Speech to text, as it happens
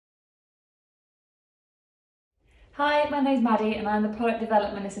Hi, my name's Maddie and I'm the Product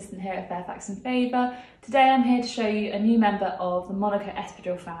Development Assistant here at Fairfax Favor. Today I'm here to show you a new member of the Monaco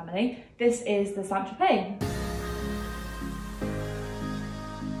Espadrille family. This is the Saint Tropez.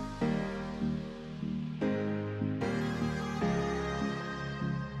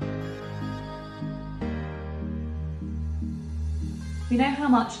 We know how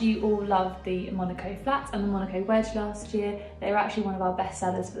much you all loved the Monaco flats and the Monaco wedge last year. They were actually one of our best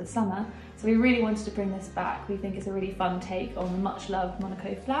sellers for the summer. So we really wanted to bring this back. We think it's a really fun take on the much loved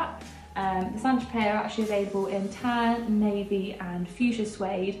Monaco flat. The Saint Tropez are actually available in tan, navy and fuchsia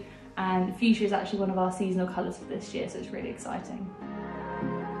suede. And fuchsia is actually one of our seasonal colours for this year, so it's really exciting.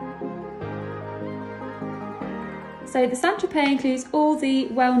 So the Saint Tropez includes all the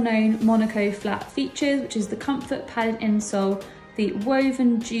well-known Monaco flat features, which is the comfort padded insole, the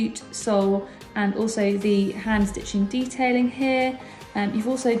woven jute sole, and also the hand stitching detailing here. You've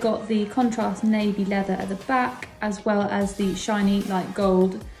also got the contrast navy leather at the back, as well as the shiny light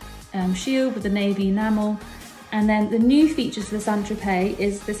gold shield with the navy enamel. And then the new features for the Saint Tropez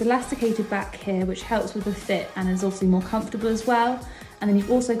is this elasticated back here, which helps with the fit and is obviously more comfortable as well. And then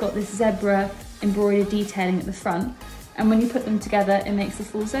you've also got this zebra embroidered detailing at the front. And when you put them together, it makes the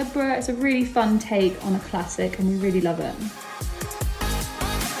full zebra. It's a really fun take on a classic and we really love it.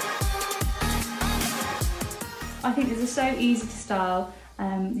 I think these are so easy to style.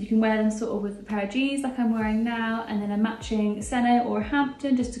 You can wear them sort of with a pair of jeans like I'm wearing now, and then a matching Sennowe or a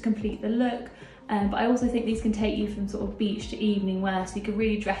Hampton just to complete the look. But I also think these can take you from sort of beach to evening wear, so you can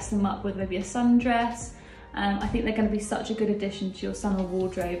really dress them up with maybe a sundress. I think they're going to be such a good addition to your summer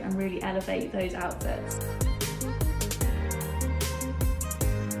wardrobe and really elevate those outfits.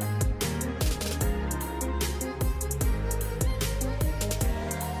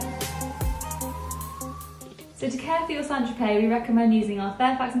 So to care for your Saint Tropez, we recommend using our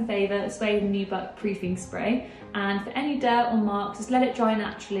Fairfax Favor suede and nubuck proofing spray. And for any dirt or marks, just let it dry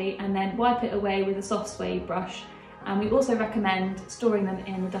naturally and then wipe it away with a soft suede brush. And we also recommend storing them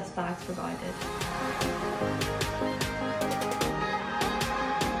in the dust bags provided.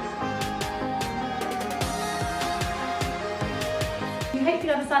 We hope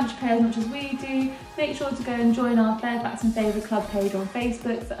you love the Saint Tropez as much as we do. Make sure to go and join our Fairfax Favor Club page on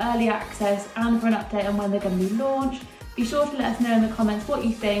Facebook for early access and for an update on when they're going to be launched. Be sure to let us know in the comments what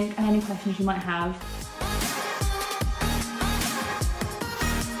you think and any questions you might have.